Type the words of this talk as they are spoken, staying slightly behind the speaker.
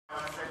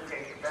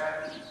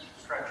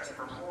stretching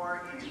for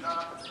more, ease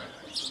up,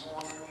 stretching for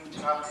more,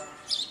 ease up.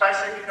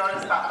 Especially if you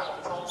notice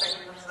that little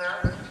tilting that's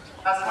there.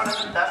 That's one of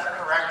the best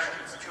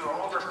corrections to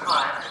over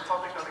time. The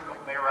tilting doesn't go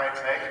away right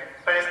away,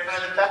 but it's one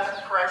of the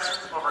best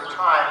corrections over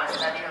time to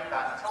any of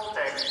that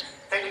tilting.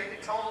 They can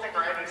be tilting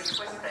or any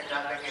twisting that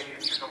they get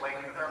used to the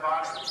length of their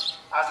body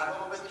as a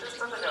little bit, just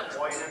as an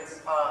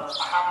avoidance of,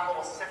 I have a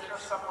little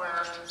stiffness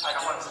somewhere, I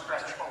don't want to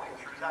stretch fully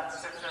through that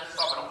stiffness,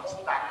 so I'm going to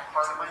hold that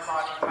part of my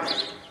body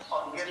tight.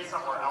 I'll get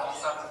somewhere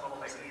else that's a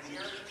little bit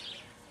easier,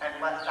 and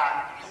let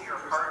that easier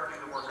part do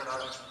the work of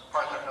the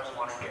part that doesn't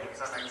want to get.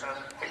 Does that make sense?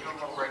 Take a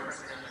little break for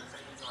second,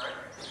 right?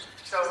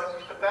 So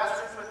the best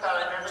is with that,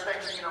 I never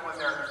think, when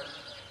they're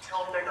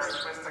tilting or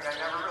twisting, I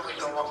never really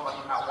go on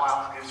that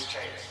wild goose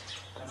chase.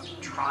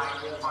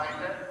 Trying to find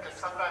it, because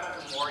sometimes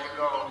the more you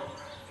go,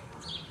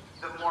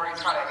 the more you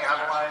try to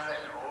analyze it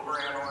and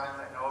overanalyze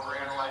it and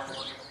overanalyze it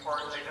looking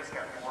for it, they just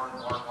get more and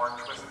more and more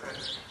twisted.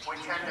 We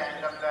tend to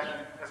end up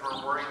then, as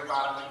we're worried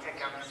about it, we take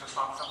emphasis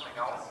on something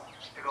else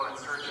to go in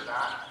search of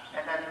that,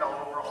 and then the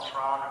overall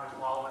trot or the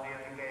quality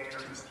of the gait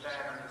or the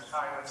bend or the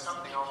sideways,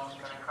 something else is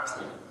going to kind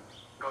of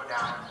go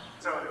down.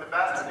 So the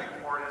best thing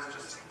for it is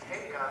just to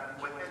take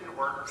within the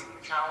work, keep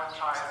the challenge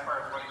high as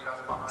far as what he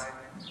does behind,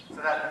 so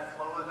that the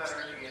flow of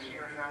energy in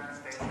here and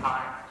stays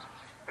high.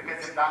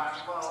 Because if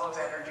that flow of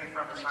energy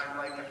from his hind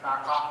leg can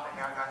back off the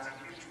hand, that's a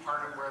huge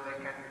part of where they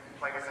can,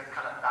 like I said,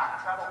 kind of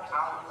backpedal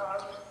out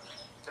of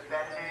the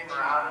bending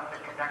or out of the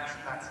connection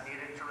that's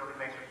needed to really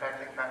make the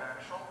bending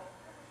beneficial.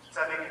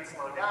 So that they can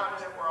slow down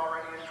and we're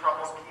already in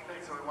trouble keeping,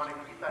 so we want to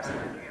keep that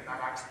energy and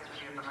that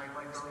activity in the hind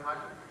leg really high.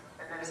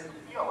 And then if you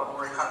feel it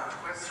where it kind of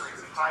twists or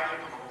he's hiding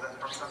a little bit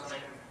from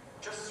something,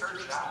 just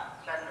search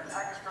that. Bend it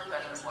extra,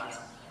 bend it less.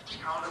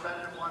 Counter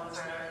bend it once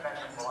in it, bend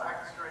it a little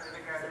extra in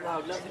it again.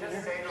 And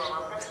just say to him,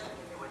 I'm going to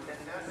continue within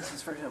this. This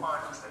is for him.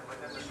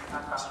 Within this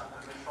cut up,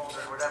 within the shoulder,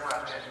 whatever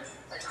I'm in.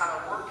 And kind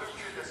of work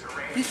into this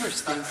arrangement. These are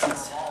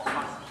Stacy's.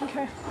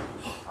 Okay.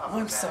 Oh,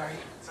 I'm sorry.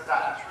 So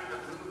that through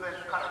the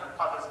movement kind of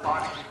his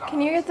body.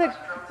 Can you get the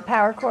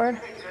power cord?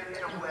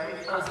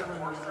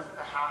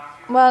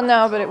 Well,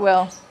 no, but it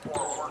will.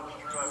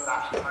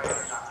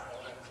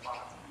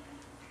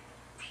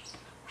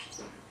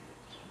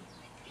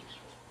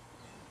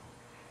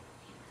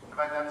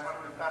 But that's one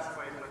of the best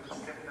ways with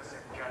stiffness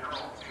in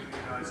general, too,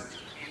 is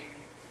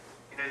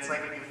it's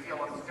like if you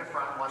feel it's stiffer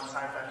on one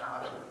side than the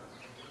other.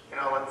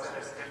 Let's say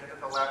it's stiff to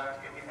the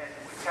left, and we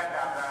tend to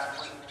have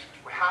that.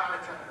 We have the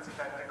tendency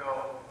then to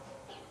go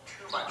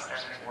too much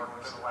bending work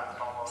to the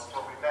left almost,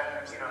 where we bend,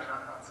 not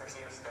saying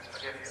he is stiff,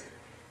 but if you,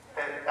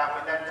 that we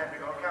then tend to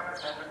go, okay, I'm going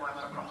to bend it left,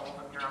 I'm going to hold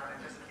it here, I'm going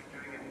to just keep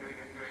doing it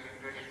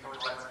until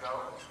he lets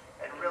go.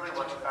 And really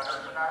what's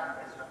better for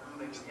that is the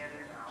moving in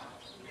and out,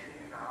 in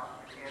and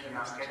out, in and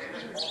out. Get in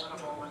and hold it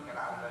a moment, get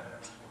out of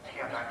it. And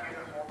get back in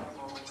and hold it a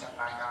moment, get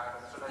back out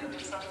of it. So that you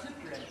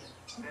substitute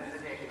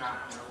visiting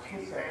that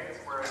release phase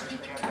where they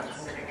end up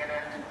sitting in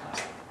it,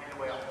 and the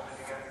way I'll hold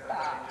it against it,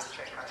 and they just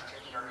stay kind of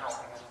taking or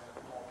helping it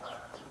the whole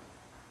time.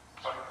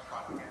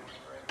 Propaganda,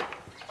 right?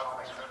 That all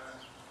makes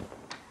sense?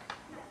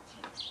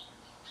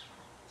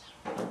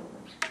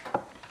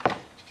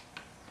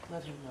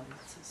 Let him know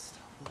it's his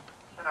stuff.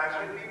 And I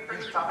would be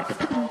pretty tough with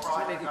the whole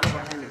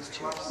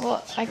Well,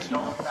 I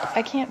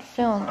can't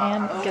film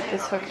and get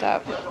this hooked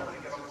up.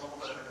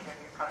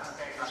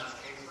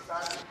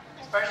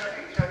 Especially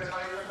because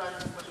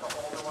sometimes with the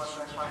older ones,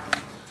 I find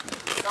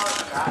not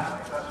that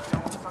way, but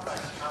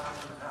sometimes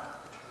challenging them.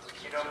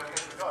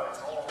 Because we go,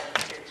 it's old,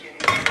 it's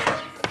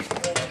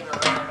older,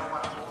 and I don't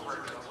want to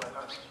overdo it with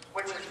them,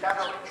 which is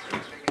definitely true,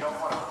 so you don't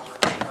want to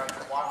overdo it, right?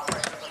 To walk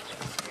right,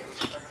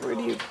 like Where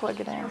do you plug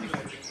it in?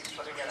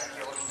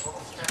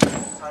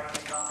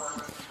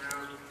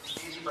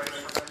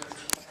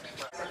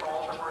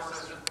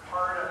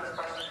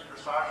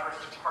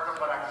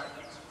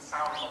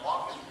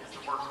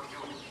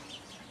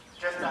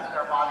 Just that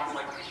their bodies,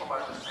 like people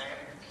are the same.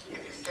 If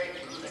you stay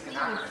moving and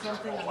active your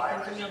whole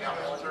life as you get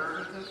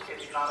older,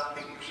 it's not a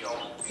big deal.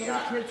 Some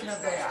kids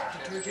have that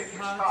detergent If you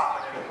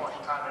stop at any point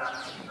in time and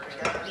not super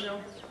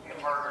again,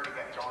 it's harder to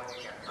get going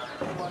again, right?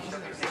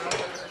 So if you see it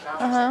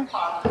now, it's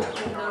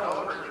positive, don't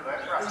overdo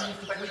it, right?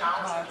 But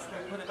challenge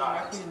they put it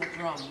directly in the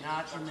drum,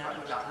 not in that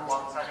down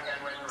one side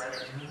again when you're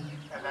ready.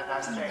 And then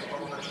that same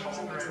little bit of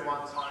shoulder in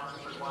once, arms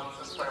in once,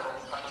 this way a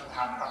little touch and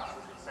half touch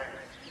is the same.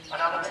 And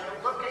I'm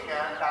looking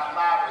at that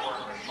ladder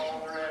work, the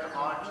shoulder in,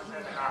 arms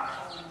in, and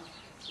out.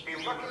 Be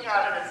looking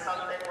at it as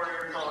something where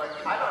you're going,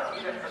 I don't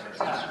need it for the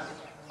test.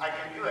 I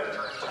can do it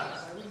for a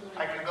test.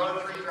 I can go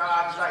through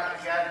jobs, I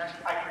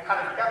can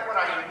kind of get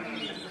what I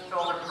need to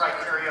fulfill the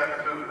criteria of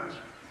the movement.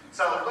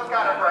 So look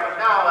at it right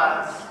now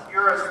as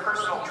you're as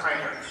personal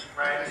trainers,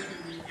 right?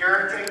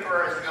 You're taking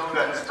as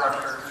yoga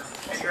instructors,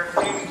 and you're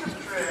taking them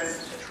through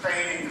this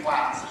training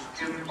class,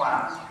 gym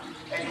class,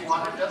 and you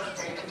want to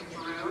just take them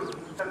through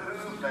the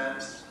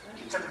movements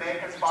to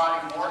make his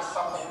body more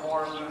supple,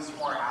 more loose,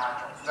 more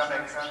agile. Does that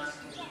make sense?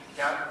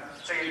 Yeah?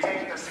 So you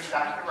take this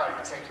exactly right.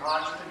 You take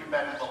oxygen, you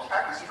bend a little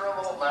extra, a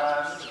little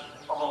less,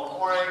 a little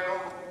more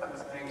angle,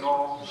 less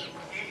angle.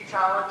 Keep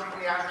challenging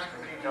the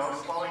activity, no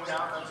slowing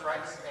down, that's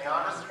right, stay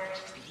on his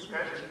cane,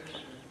 good.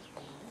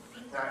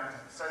 Right.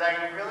 So that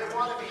you really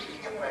want to be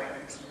feeling,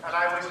 and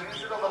I would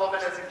use it a little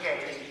bit as a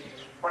gauge.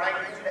 When I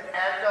get to the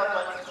end of,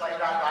 let's play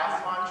that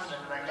last lunge,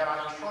 and then I get on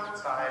the short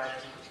side,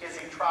 is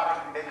he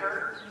trotting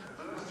bigger,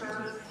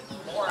 looser,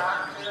 more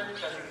active?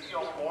 Does he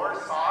feel more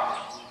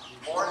soft,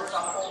 more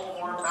supple,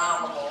 more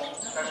malleable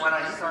than when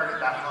I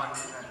started that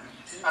lunge?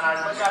 And I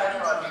look at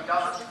it, so if he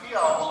doesn't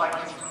feel like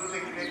he's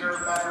moving bigger,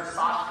 better,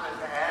 softer at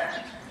the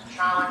end,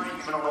 challenging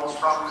even a little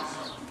stronger.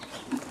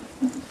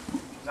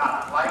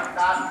 Not like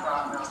that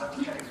trot, now that's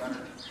getting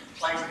better.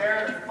 Like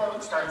there, the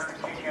float starts to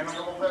kick in a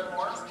little bit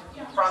more.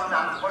 From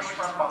that push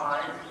from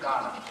behind, you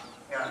got it.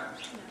 Yeah,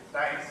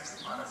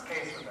 nice. On his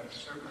case with it,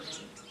 super,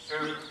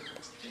 super.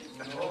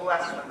 A little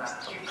less than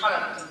that. You kind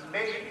of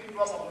make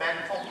little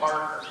mental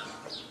markers,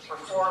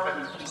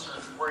 performance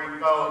markers, where you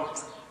go,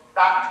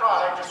 that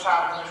trot I just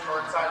had on the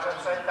short side,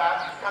 let's say that,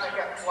 you kind of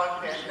get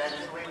plugged in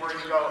mentally where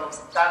you go,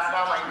 that's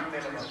now my new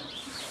minimum.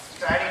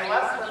 So any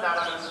less than that,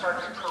 I'm going to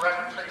start to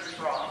correct pretty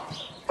strong.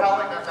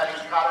 Telling him that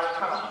he's got to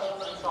kind of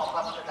hold himself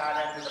up to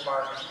that end of the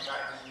bargain.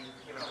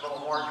 Even a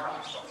little more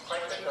trust. So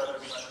quite big of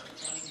it.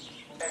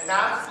 And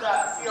that's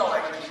that feel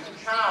like you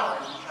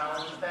challenge.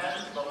 Challenge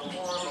then, a little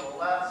more, a little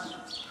less.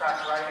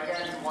 Track right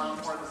again, one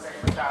more the same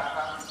with that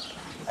time.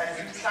 As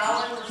you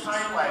challenge the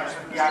hind legs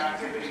with the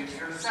activities,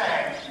 you're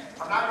saying,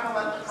 I'm not going to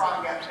let the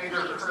trot get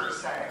bigger per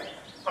se,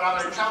 but I'm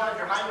going to challenge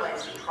your hind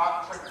legs to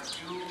trot quicker,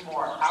 do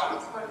more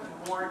output,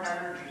 more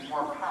energy,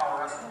 more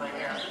power up in the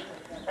air.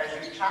 As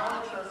you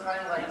challenge those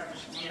hind legs to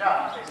speed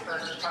up, they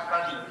start to tuck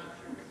under.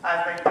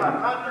 As they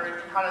tuck under,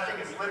 you kind of think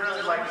it's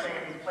literally like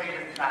saying you played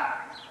it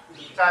back.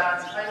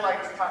 That hind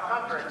legs tuck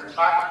under, and the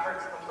back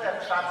starts to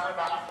lift, that's where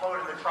that flow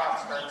to the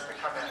trot starts to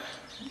come in.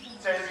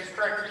 So as you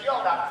start to feel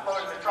that flow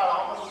to the trot,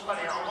 almost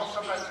funny, almost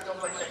sometimes it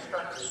feels like they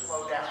start to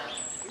slow down.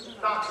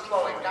 Not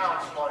slowing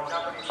down, but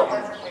he's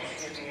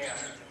hesitating in the air,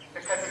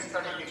 because he's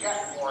starting to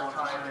get more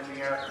time in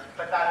the air,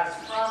 but that is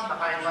from the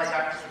hind leg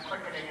actually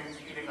quickening and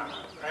speeding up,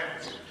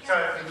 right? So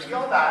if you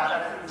feel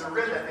that is a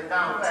rhythm, and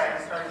that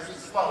leg starts to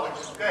slow, which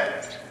is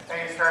good.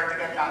 Then you start to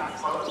get that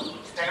flow.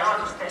 Stay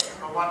on his case,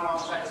 go one long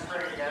side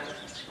straight again,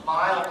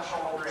 mild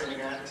shoulder in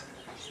again.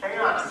 Stay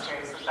on his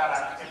case with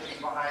that activity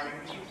behind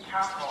you. Keep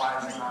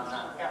capitalizing on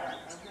that. Yeah,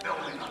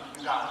 building up,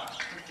 you got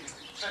it.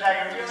 So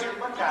that you really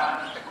look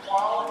at the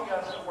quality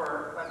of the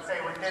work, let's say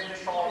within the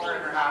shoulder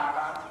and your half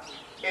back.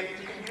 If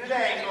you can do the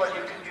angle and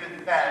you can do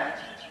the bend,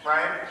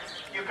 right?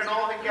 You can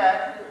only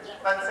get,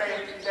 let's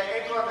say, the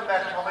angle of the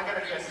bend is only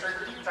going to be a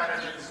certain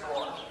percentage of the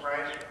score,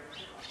 right?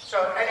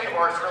 So any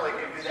horse really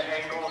can do the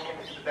angle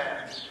and do the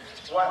bend.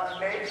 What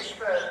makes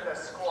the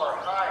score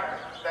higher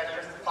than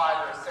just a 5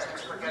 or a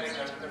 6 for getting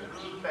the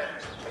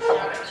movement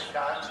mechanics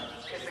done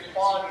is the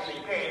quality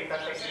of the gait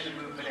that they do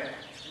the movement in.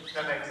 Does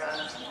that make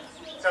sense?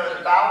 So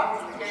the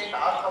balance of the gait, the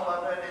outcome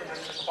of it, and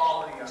just the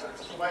quality of it.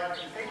 So what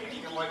you're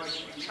thinking and what you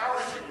should be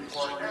challenging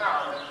for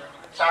now,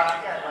 that's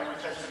again, like I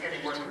said, it's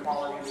getting where the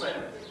quality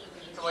lives.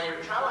 So what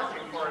you're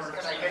challenging for is,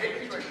 can I get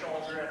into a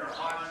shoulder in or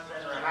haunch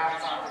in or half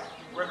side,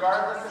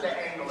 regardless of the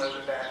angle of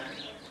the bend,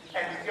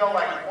 and feel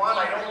like, one,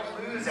 I don't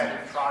lose any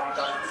trot, he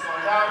doesn't slow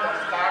down,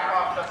 doesn't back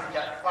off, doesn't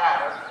get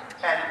flatter,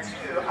 and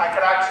two, I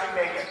could actually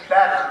make it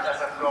better as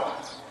I'm going.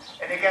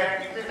 And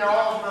again, even though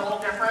it's a little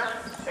different,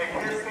 in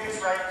his case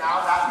right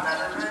now, that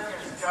measurement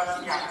is just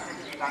the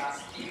activity, that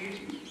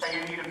speed that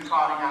you need him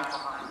trotting out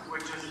behind,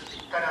 which is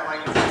kind of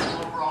like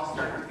overall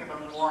starting to give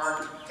him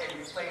more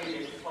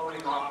inflated,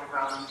 floating off the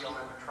ground feel in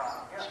the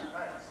trot. Yeah,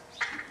 nice.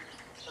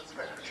 That's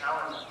good.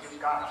 Challenge.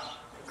 You've got it.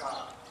 You've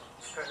got it.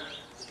 Good.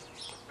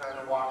 Trying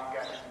to walk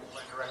again.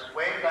 Went direct.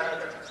 Way better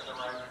than to the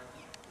right.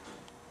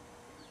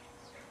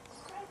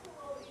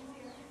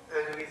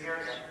 Easier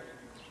again.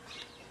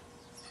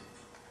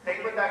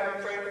 Think with that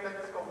good frame, and then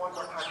just go one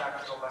more time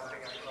back to the left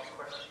again, real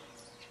quick.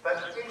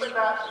 But think with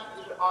that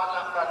on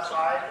that left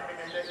side, I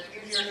mean, it's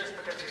easier just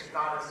because it's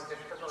not as stiff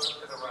to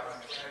the right.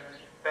 It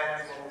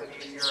bends a little bit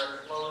easier,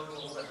 it flows a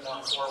little bit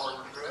more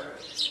forward through it.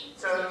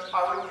 So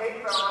I would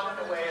take that on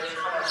in a way as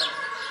kind of,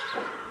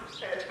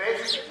 it's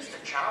basically just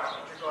a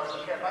challenge. You're going,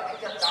 okay, if I can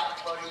get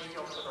that floating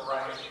feel to the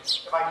right,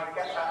 if I can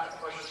get that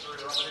to push through,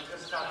 I'm going to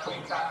just now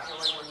take that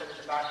feeling with it in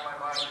the back of my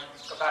mind,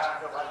 go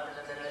back to the left in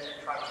a minute and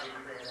try to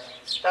recreate it.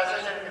 That's what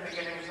I said in the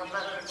beginning.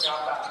 Sometimes if we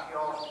have that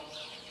feel,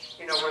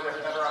 you know, where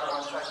they're better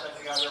on one side than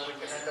the other, we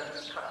can end up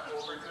just kind of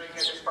overdoing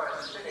it as far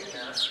as sitting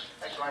there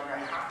and going, I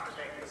have to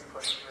make this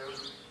push through.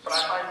 But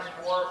I find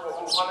more,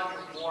 what we want to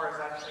do more is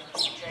actually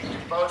keep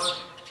changing, both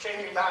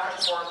changing back and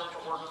forth to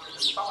work through the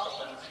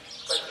supplement,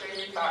 but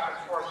changing back and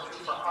forth too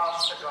for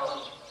us to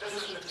go, this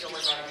is the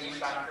feeling I need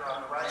back here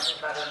on the right, and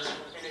better,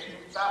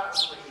 and that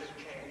should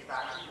change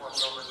back and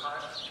forth over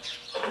time.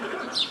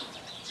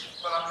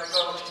 But I'm going to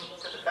go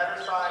to the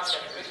better side,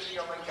 get a good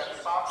feeling, get a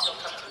soft feel,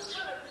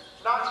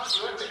 not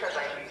do it because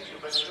I need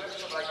to, but do it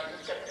so that I can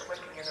just get it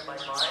clicking into my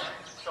mind.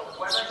 So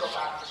when I go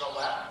back to the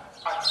left,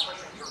 I'm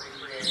pushing to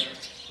recreate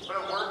it. I'm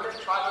going to work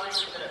it, try to make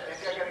it a minute.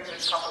 Maybe I get a good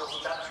couple of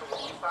steps from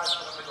one side, so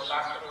I'm going to go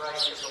back to the right,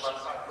 give the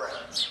left side break.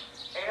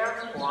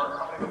 And,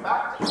 or I'm going to go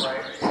back to the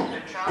right.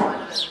 The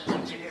challenge,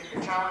 if the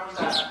challenge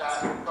that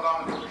you put on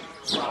the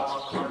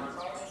well on the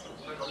hard side,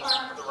 I'm going to go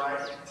back to the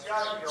right, see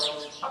how it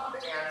feels, up the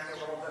ante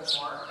a little bit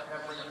more, and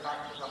then bring it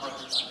back to the hard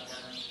side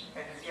again.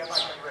 And see if I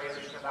can raise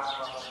it to that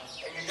level.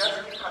 And you just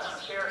keep kind of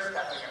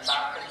stair-stepping it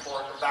back and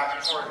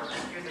forth,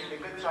 using the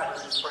good side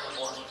as a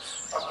springboard.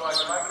 Of going,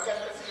 if I can get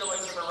this feeling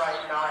to the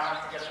right, now I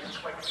have to get it to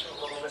click a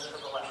little bit to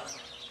the left.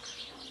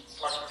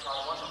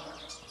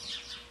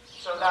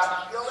 So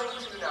that feeling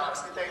too now,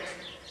 if you think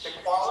the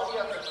quality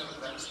of the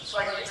movement, it's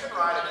like you can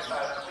ride a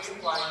clean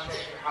flying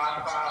kick, your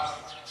half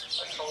pass,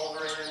 a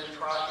shoulder in the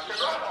trot. You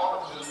can ride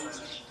all the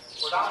movements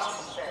without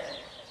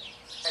mistake.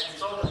 And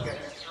still just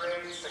get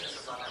straight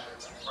sixes on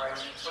everything, right?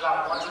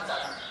 Without one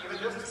second. Even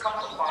just a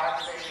couple of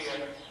fives,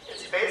 maybe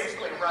it's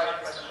basically right,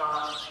 but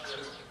not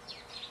good.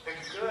 The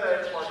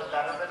good or the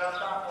betterment of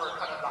that, or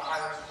kind of the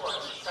higher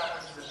scores, the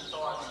sevens and so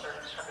on,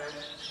 start to come in.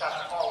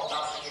 That's all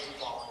about the game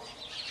quality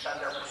that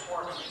they're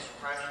performing,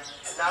 right?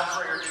 And that's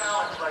where your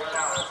challenge right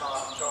now is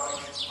on going.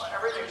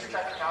 Everything's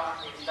checking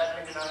out for me,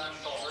 bending it on your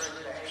shoulder,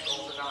 into the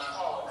ankles, and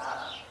all of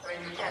that. I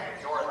mean, you can't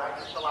ignore that.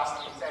 It's the last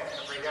thing you say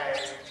every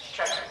day,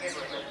 checking in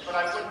with it. But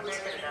I wouldn't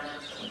make it an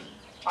emphasis.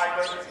 I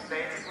go to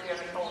basically a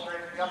shoulder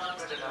in, yep,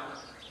 good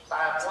enough. If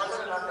I have more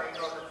than enough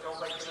angle that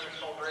feels like giving a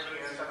shoulder in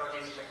is, I don't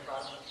need to think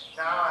about it.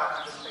 Now I have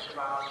to just think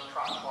about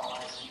trot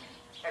quality.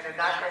 And in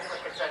that case,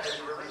 like I said, it's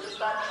really just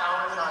that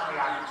challenge on the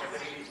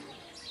activity.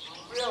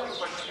 Really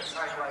pushing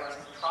aside right to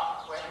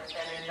trot quick,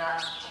 and in that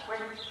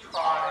quick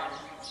trot and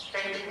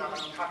thinking of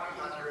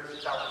tucking under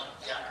his belly.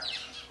 Yeah,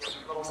 a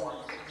little more.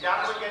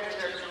 Definitely get in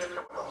there to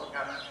it.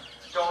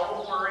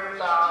 Don't worry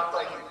about,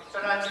 like,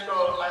 sometimes you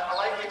go, I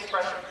like the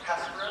expression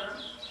pestering.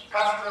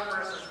 Pestering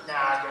versus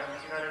nagging,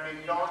 you know what I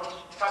mean? Don't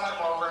touch them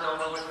over and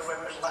over with the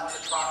whip and let the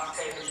trot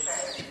stay the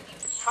same.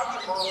 Touch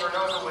them over and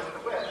over with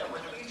the whip, and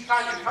with each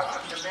time you touch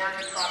them,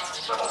 demand you trot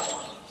a little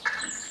more.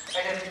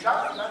 And if he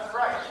doesn't, that's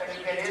right. Then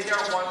you get in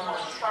there one more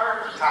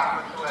sharp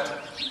tap with the whip.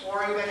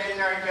 Or you get in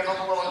there and give him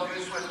a little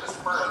goose with the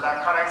spur.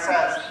 That kind of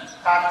says,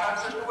 that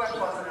touch of the whip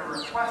wasn't a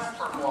request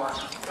for more,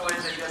 it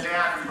was a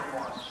demand for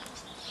more.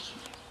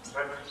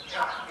 But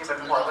yeah,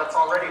 even more. That's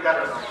already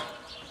better than that.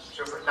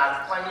 Super.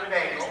 That's playing with an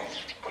angle.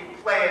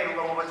 Keep playing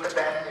a little with the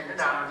bend in and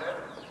out of it.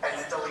 And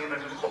still even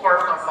more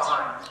from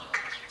behind.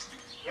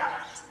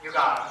 Yeah, you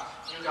got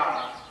it. You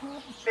got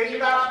it. Think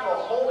about the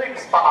holding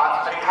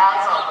spot that he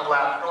has on the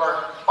left,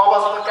 or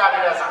almost look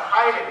at it as a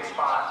hiding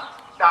spot.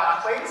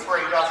 That place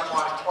where he doesn't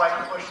want to quite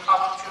push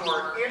up to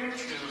or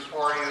into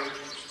for you.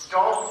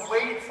 Don't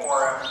wait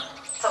for him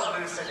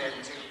to loosen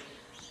into.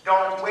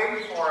 Don't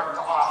wait for him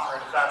to offer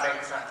it, if that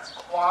makes sense.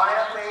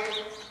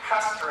 Quietly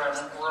pester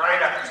him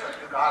right up to it.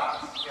 You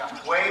got it.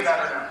 Yeah, way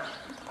better now.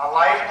 I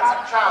like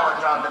that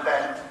challenge on the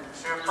bend.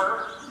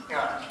 Super.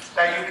 Yeah.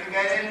 That you can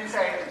get in and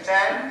say,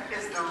 bend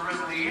is the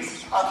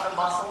release of the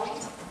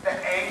muscles. The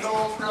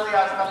angle really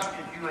has nothing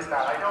to do with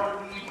that. I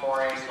don't need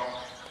more angle.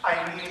 I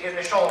need in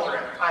the shoulder.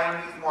 I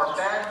need more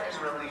bend and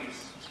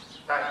release.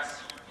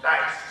 Nice.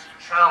 Nice.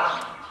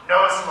 Challenge.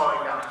 No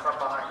slowing down from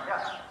behind.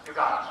 Yeah. You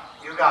got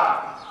it. You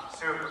got it.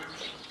 Super.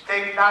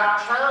 Take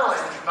that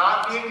challenge,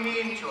 not being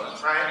mean to him,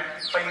 right?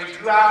 But you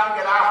do have to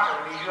get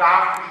after him. You do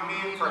have to be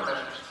mean for a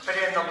minute. But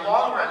in the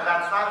long run,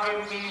 that's not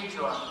being mean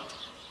to him.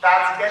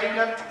 That's getting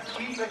them to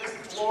keep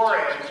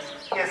exploring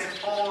his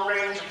full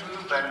range of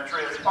movement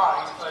through his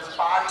body, so his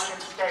body can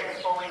stay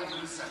fully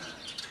loosened.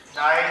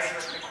 Nice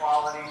with the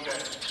quality,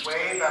 good.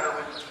 Way better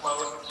with the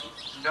flow.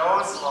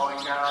 No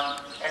slowing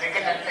down. And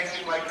again,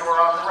 thinking like you were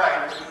on the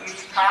right. With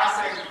each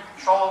passing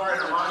shoulder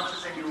and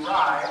lunges and you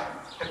ride,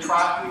 the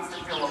trot needs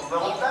to feel a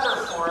little better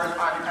for it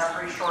on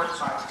every short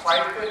side.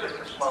 Quite good with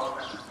the flow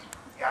now.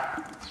 Yeah.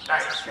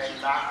 Nice.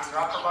 Getting back in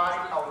your upper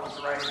body,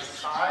 elbows right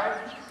side.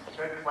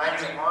 Good,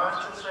 plenty of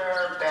launches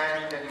there,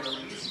 bend and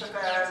release the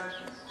bend,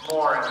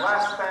 more and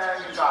less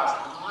bend. You've got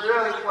to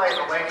really play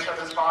the length of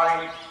his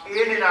body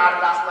in and out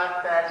of that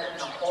left bend, and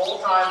the whole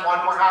time,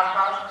 one more half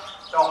pass,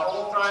 the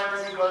whole time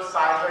as he goes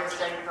sideways,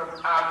 taking from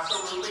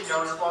absolutely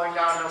no slowing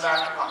down, no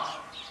back punch.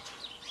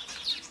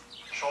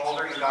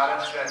 Shoulder, you got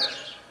it, good.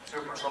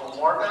 Super, a little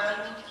more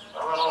bend,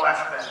 a little less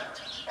bend,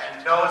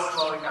 and no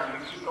slowing down.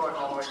 You keep going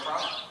all the way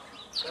across.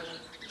 Good,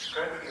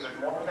 good, even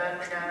more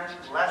bend again,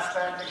 less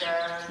bend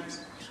again.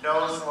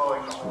 No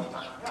slowing the whole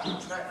time. Yeah,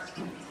 nice.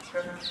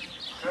 Good.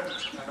 Good.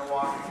 And a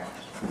walk again.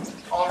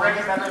 Already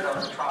better though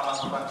to trot on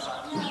the left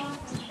side.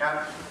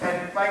 Yeah.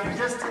 And like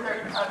just in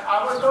there,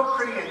 I would go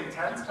pretty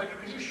intense, but you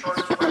can use short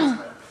sprints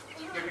with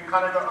it. You can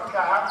kind of go, okay,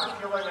 I have the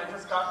feeling I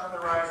just got to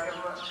the right, give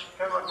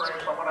him a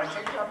break, but when I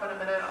take it up in a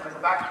minute, I'm going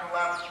to go back to the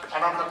left, and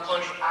I'm going to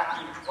push at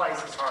you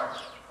twice as hard.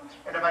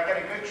 And if I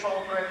get a good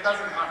shoulder, it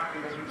doesn't have to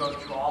be that you go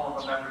through all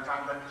of them every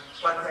time, but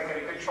let's say I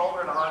get a good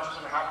shoulder and a hunch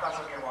and a half, that's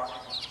okay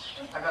walking.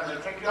 I'm going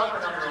to take you up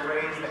and I'm going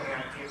to raise the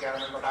hand to you again. I'm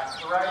going to go back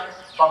to the right,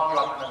 bump you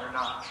up another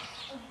notch.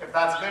 If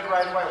that's good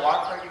right away,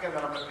 walk right again,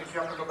 then I'm going to pick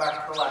you up and go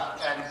back to the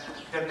left.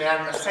 And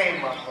then the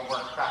same level of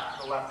work back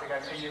to the left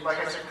again. And you, like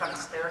I said, kind of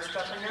stair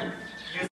stepping it.